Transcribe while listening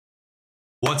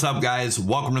What's up, guys?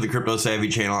 Welcome to the Crypto Savvy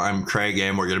channel. I'm Craig,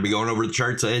 and we're going to be going over the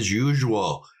charts as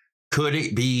usual. Could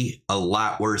it be a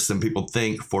lot worse than people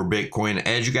think for Bitcoin?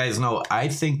 As you guys know, I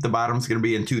think the bottom's going to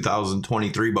be in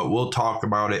 2023, but we'll talk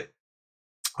about it.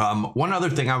 One other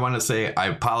thing I want to say, I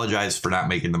apologize for not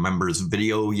making the members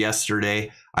video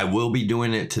yesterday. I will be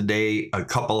doing it today, a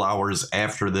couple hours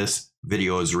after this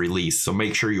video is released. So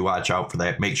make sure you watch out for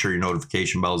that. Make sure your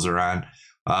notification bells are on.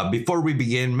 Before we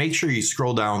begin, make sure you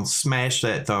scroll down, smash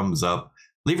that thumbs up,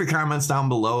 leave your comments down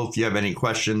below if you have any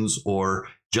questions or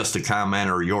just a comment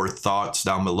or your thoughts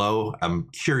down below. I'm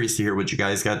curious to hear what you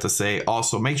guys got to say.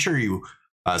 Also, make sure you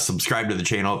subscribe to the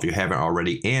channel if you haven't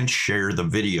already and share the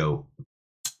video.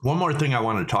 One more thing I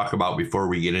want to talk about before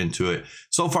we get into it.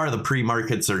 So far, the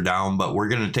pre-markets are down, but we're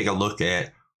going to take a look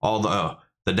at all the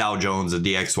Dow Jones, the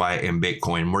DXY, and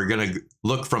Bitcoin. We're going to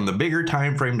look from the bigger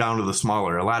time frame down to the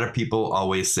smaller. A lot of people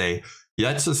always say,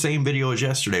 yeah, that's the same video as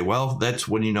yesterday. Well, that's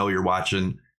when you know you're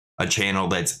watching a channel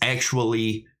that's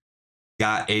actually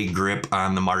got a grip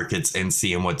on the markets and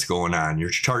seeing what's going on.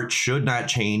 Your chart should not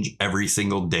change every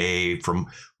single day from,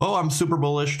 oh, I'm super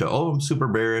bullish to, oh, I'm super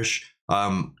bearish.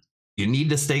 You need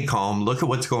to stay calm, look at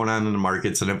what's going on in the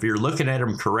markets, and if you're looking at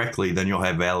them correctly, then you'll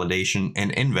have validation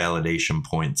and invalidation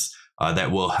points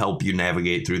that will help you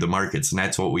navigate through the markets. And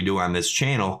that's what we do on this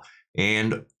channel,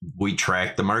 and we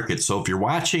track the markets. So if you're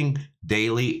watching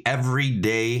daily, every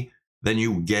day, then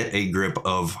you get a grip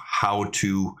of how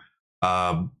to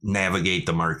navigate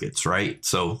the markets, right?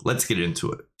 So let's get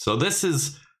into it. So this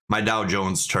is my Dow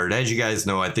Jones chart. As you guys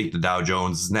know, I think the Dow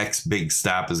Jones next big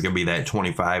stop is going to be that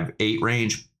 25.8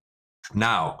 range.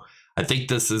 Now, I think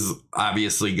this is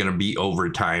obviously going to be over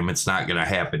time. It's not going to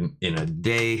happen in a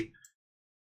day.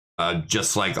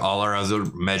 Just like all our other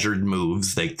measured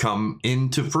moves, they come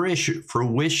into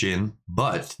fruition,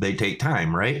 but they take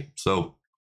time, right? So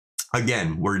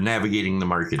again, we're navigating the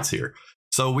markets here.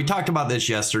 So we talked about this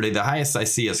yesterday. The highest I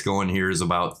see us going here is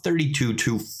about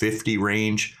 32,250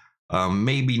 range.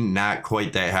 Maybe not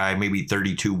quite that high, maybe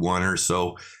 32.1 or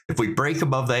so. If we break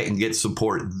above that and get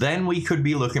support, then we could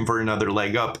be looking for another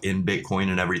leg up in Bitcoin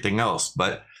and everything else.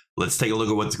 But let's take a look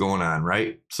at what's going on,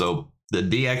 right? So the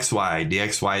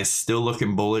DXY is still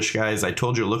looking bullish, guys. I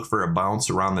told you look for a bounce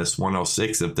around this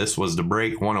 106. If this was to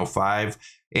break 105,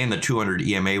 and the 200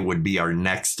 EMA would be our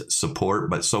next support.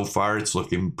 But so far, it's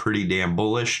looking pretty damn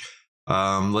bullish.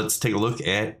 Let's take a look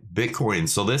at Bitcoin.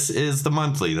 So this is the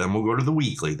monthly, then we'll go to the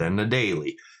weekly, then the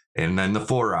daily, and then the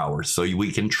 4 hours. So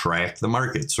we can track the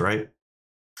markets, right?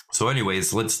 So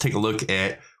anyways, let's take a look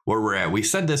at where we're at. We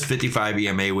said this 55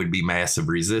 EMA would be massive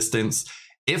resistance.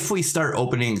 If we start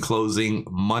opening and closing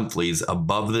monthlies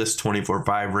above this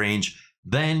 24.5 range,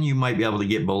 then you might be able to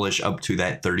get bullish up to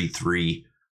that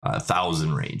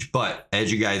 33,000 range. But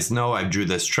as you guys know, I drew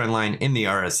this trend line in the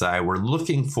RSI. We're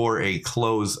looking for a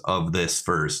close of this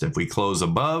first. If we close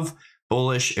above,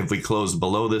 bullish. If we close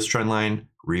below this trend line,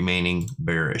 remaining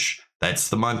bearish. That's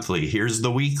the monthly. Here's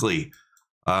the weekly.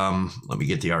 Let me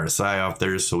get the RSI off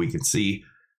there so we can see.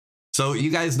 So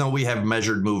you guys know we have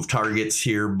measured move targets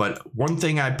here, but one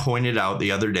thing I pointed out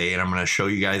the other day, and I'm going to show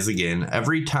you guys again,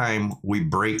 every time we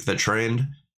break the trend,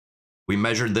 we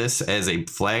measured this as a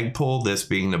flag pull, this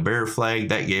being the bear flag.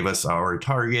 That gave us our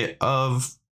target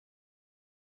of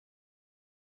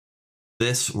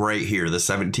this right here, the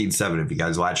 17.7. If you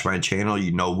guys watch my channel,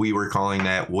 you know we were calling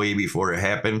that way before it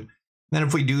happened. Then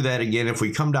if we do that again, if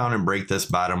we come down and break this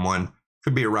bottom one,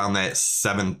 could be around that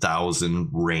 7,000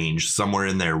 range, somewhere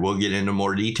in there. We'll get into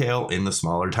more detail in the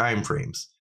smaller time frames.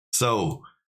 So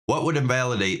what would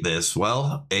invalidate this?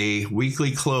 Well, a weekly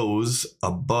close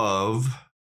above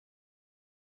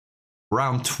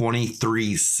around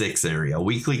 23.6 area.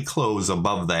 Weekly close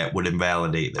above that would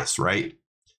invalidate this, right?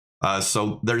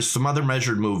 So there's some other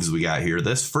measured moves we got here.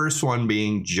 This first one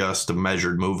being just a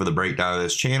measured move of the breakdown of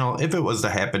this channel. If it was to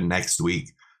happen next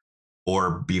week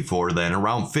or before then,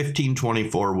 around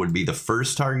 1524 would be the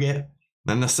first target.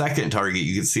 Then the second target,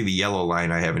 you can see the yellow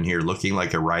line I have in here looking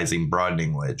like a rising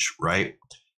broadening wedge, right?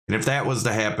 And if that was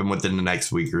to happen within the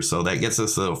next week or so, that gets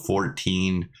us to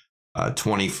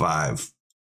 1425.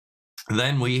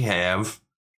 Then we have,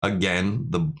 again,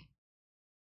 the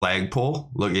flag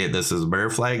pull. Look at this as a bear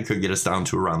flag. Could get us down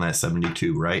to around that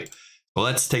 72, right? Well,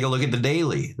 let's take a look at the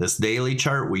daily. This daily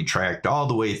chart we tracked all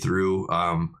the way through.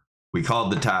 We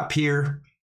called the top here,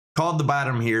 called the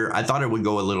bottom here. I thought it would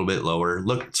go a little bit lower.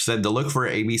 Said to look for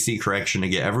an ABC correction to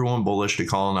get everyone bullish to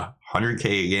call in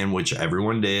 100K again, which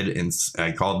everyone did. And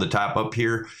I called the top up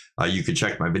here. You could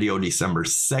check my video December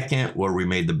 2nd, where we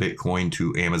made the Bitcoin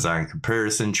to Amazon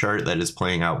comparison chart that is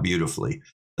playing out beautifully.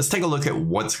 let's take a look at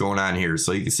what's going on here.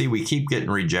 So you can see we keep getting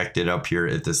rejected up here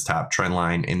at this top trend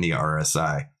line in the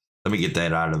RSI. Let me get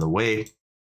that out of the way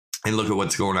and look at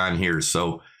what's going on here.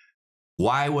 So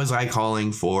why was I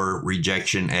calling for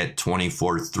rejection at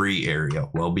 24.3 area?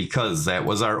 Well, because that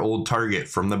was our old target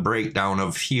from the breakdown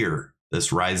of here,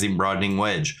 this rising broadening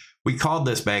wedge. We called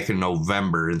this back in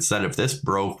November and said if this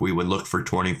broke, we would look for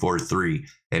 24.3.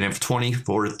 And if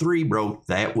 24.3 broke,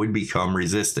 that would become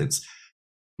resistance.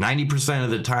 90%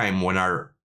 of the time when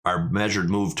our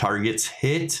measured move targets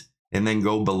hit and then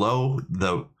go below,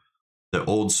 the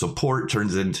old support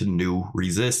turns into new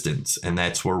resistance. And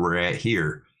that's where we're at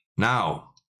here.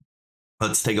 Now,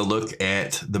 let's take a look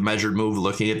at the measured move,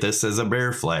 looking at this as a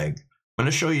bear flag. I'm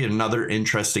going to show you another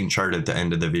interesting chart at the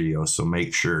end of the video, so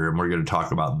make sure, and we're going to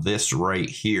talk about this right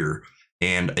here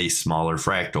and a smaller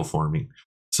fractal forming.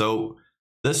 So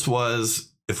this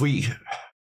was, that's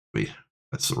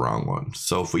the wrong one.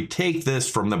 So if we take this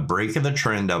from the break of the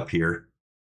trend up here,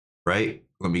 right?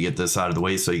 Let me get this out of the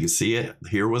way so you can see it.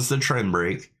 Here was the trend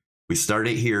break. We start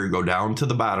it here, go down to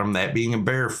the bottom, that being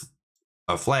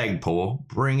a flagpole,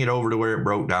 bring it over to where it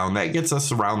broke down. That gets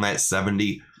us around that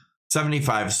 70,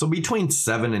 75. So between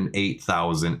 7,000 and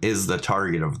 8,000 is the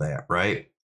target of that, right?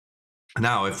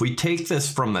 Now, if we take this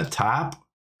from the top,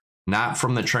 not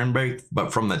from the trend break,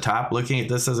 but from the top, looking at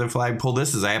this as a flagpole,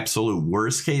 this is absolute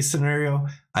worst case scenario.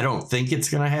 I don't think it's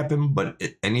going to happen, but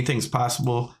anything's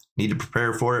possible. Need to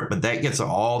prepare for it. But that gets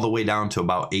all the way down to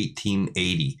about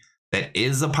 1880. That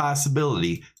is a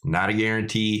possibility, not a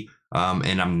guarantee.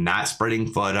 And I'm not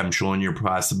spreading FUD. I'm showing your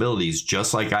possibilities,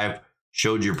 just like I've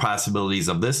showed your possibilities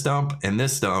of this dump, and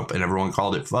everyone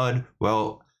called it FUD.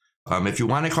 Well, if you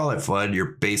want to call it FUD,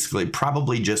 you're basically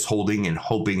probably just holding and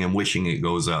hoping and wishing it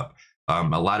goes up. A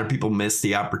lot of people miss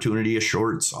the opportunity of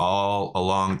shorts all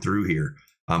along through here.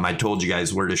 I told you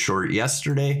guys where to short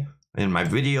yesterday in my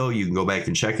video. You can go back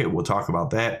and check it. We'll talk about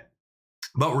that.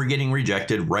 But we're getting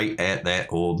rejected right at that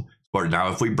old support.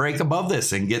 Now, if we break above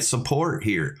this and get support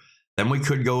here, then we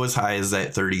could go as high as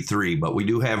that 33. But we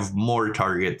do have more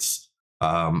targets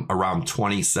around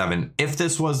 27 if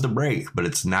this was to break, but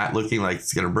it's not looking like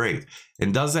it's going to break.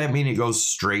 And does that mean it goes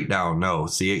straight down? No.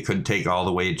 See, it could take all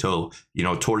the way till, you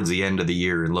know, towards the end of the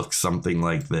year and look something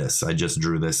like this. I just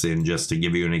drew this in just to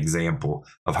give you an example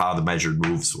of how the measured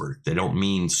moves work. They don't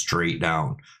mean straight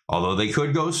down, although they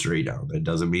could go straight down. That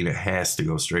doesn't mean it has to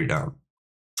go straight down.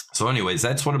 So anyways,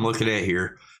 that's what I'm looking at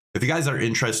here. If you guys are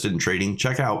interested in trading,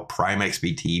 check out Prime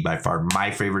XBT, by far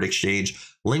my favorite exchange.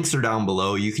 Links are down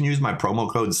below. You can use my promo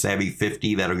code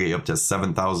SAVVY50. That'll get you up to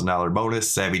 $7,000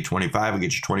 bonus. SAVVY25 will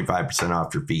get you 25%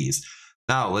 off your fees.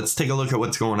 Now, let's take a look at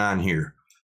what's going on here.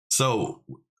 So,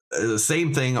 the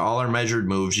same thing, all our measured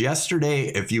moves. Yesterday,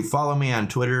 if you follow me on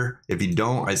Twitter, if you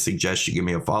don't, I suggest you give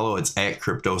me a follow. It's at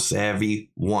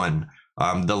CryptoSavvy1.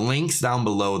 The links down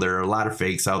below, there are a lot of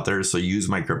fakes out there, so use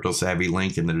my Crypto Savvy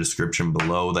link in the description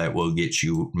below. That will get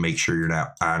you, make sure you're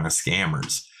not on a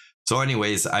scammers. So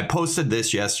anyways, I posted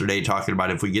this yesterday talking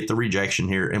about if we get the rejection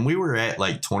here, and we were at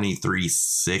like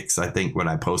 23.6, I think, when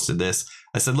I posted this.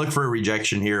 I said, look for a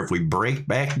rejection here. If we break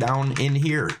back down in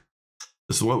here,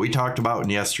 this is what we talked about in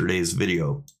yesterday's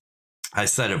video. I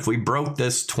said, if we broke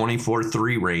this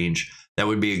 24.3 range, that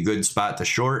would be a good spot to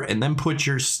short, and then put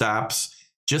your stops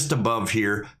just above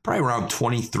here, probably around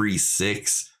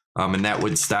 23.6. And that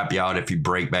would stop you out if you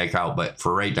break back out. But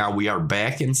for right now, we are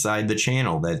back inside the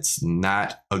channel. That's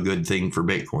not a good thing for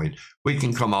Bitcoin. We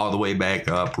can come all the way back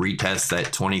up, retest that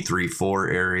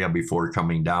 23.4 area before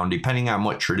coming down, depending on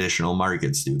what traditional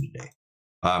markets do today.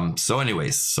 So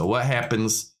anyways, so what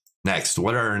happens next?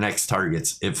 What are our next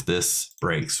targets if this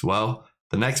breaks? Well,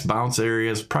 the next bounce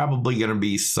area is probably going to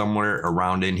be somewhere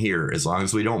around in here, as long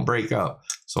as we don't break up.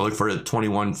 So look for the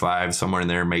 21.5, somewhere in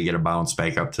there, may get a bounce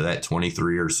back up to that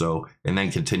 23 or so, and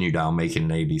then continue down, making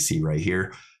an ABC right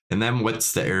here. And then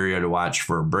what's the area to watch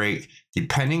for a break?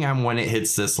 Depending on when it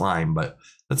hits this line, but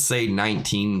let's say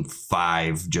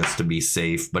 19.5 just to be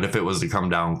safe. But if it was to come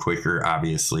down quicker,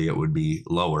 obviously it would be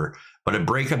lower. But a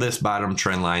break of this bottom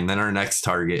trend line, then our next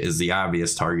target is the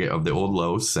obvious target of the old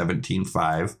low,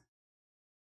 17.5.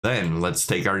 Then let's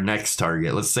take our next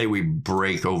target. Let's say we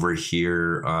break over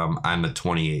here on the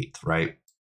 28th, right?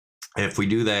 If we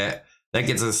do that, that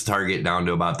gets us target down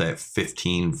to about that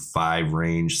 15.5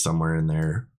 range, somewhere in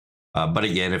there. But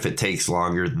again, if it takes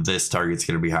longer, this target's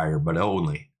going to be higher, but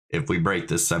only if we break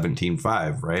this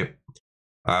 17.5, right?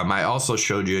 I also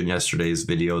showed you in yesterday's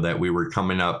video that we were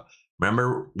coming up.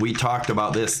 Remember, we talked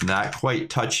about this not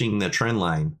quite touching the trend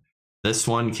line. This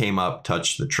one came up,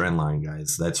 touched the trend line,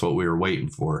 guys. That's what we were waiting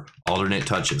for. Alternate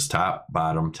touches, top,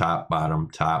 bottom, top,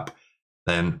 bottom, top.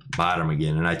 then bottom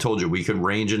again. And I told you we could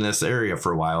range in this area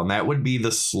for a while, and that would be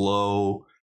the slow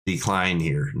decline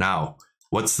here. Now,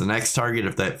 what's the next target?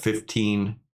 If that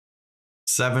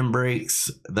 15.7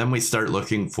 breaks, then we start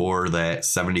looking for that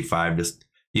 75 to,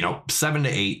 you know, $7,000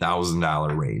 to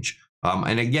 $8,000 range.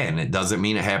 And again, it doesn't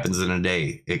mean it happens in a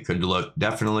day. It could look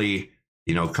definitely,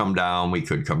 you know, come down. We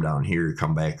could come down here,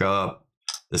 come back up.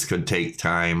 This could take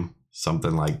time,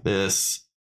 something like this,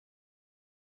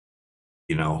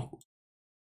 you know,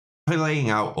 playing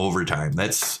out over time.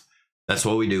 That's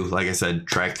what we do. Like I said,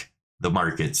 track the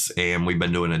markets, and we've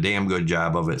been doing a damn good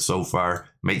job of it so far.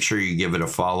 Make sure you give it a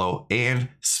follow and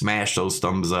smash those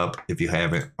thumbs up if you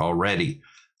haven't already.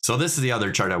 So this is the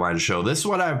other chart I wanted to show. This is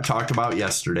what I've talked about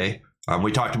yesterday.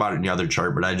 We talked about it in the other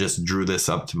chart, but I just drew this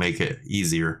up to make it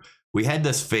easier. We had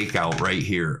this fake out right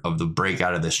here of the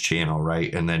breakout of this channel,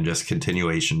 right? And then just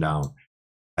continuation down.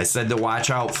 I said to watch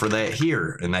out for that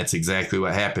here, and that's exactly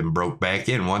what happened. Broke back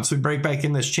in. Once we break back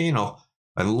in this channel,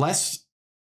 unless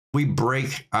we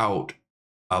break out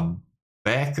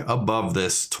back above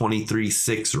this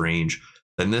 23.6 range,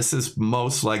 then this is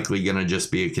most likely going to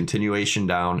just be a continuation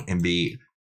down and be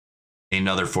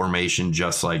another formation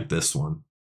just like this one.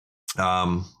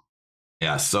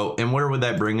 Yeah, so, and where would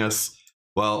that bring us?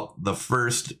 Well, the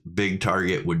first big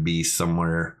target would be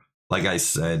somewhere, like I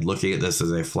said, looking at this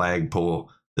as a flagpole,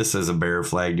 this is a bear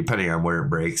flag, depending on where it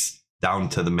breaks, down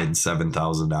to the mid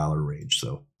 $7,000 range.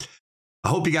 So I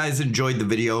hope you guys enjoyed the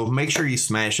video. Make sure you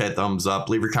smash that thumbs up,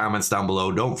 leave your comments down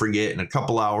below. Don't forget, in a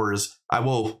couple hours, I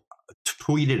will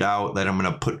tweet it out that I'm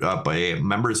going to put up a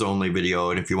members only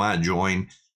video. And if you want to join,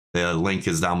 the link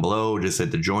is down below. Just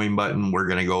hit the join button. We're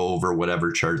going to go over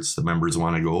whatever charts the members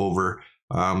want to go over.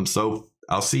 So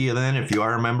I'll see you then if you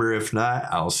are a member. If not,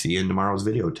 I'll see you in tomorrow's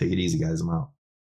video. Take it easy, guys. I'm out.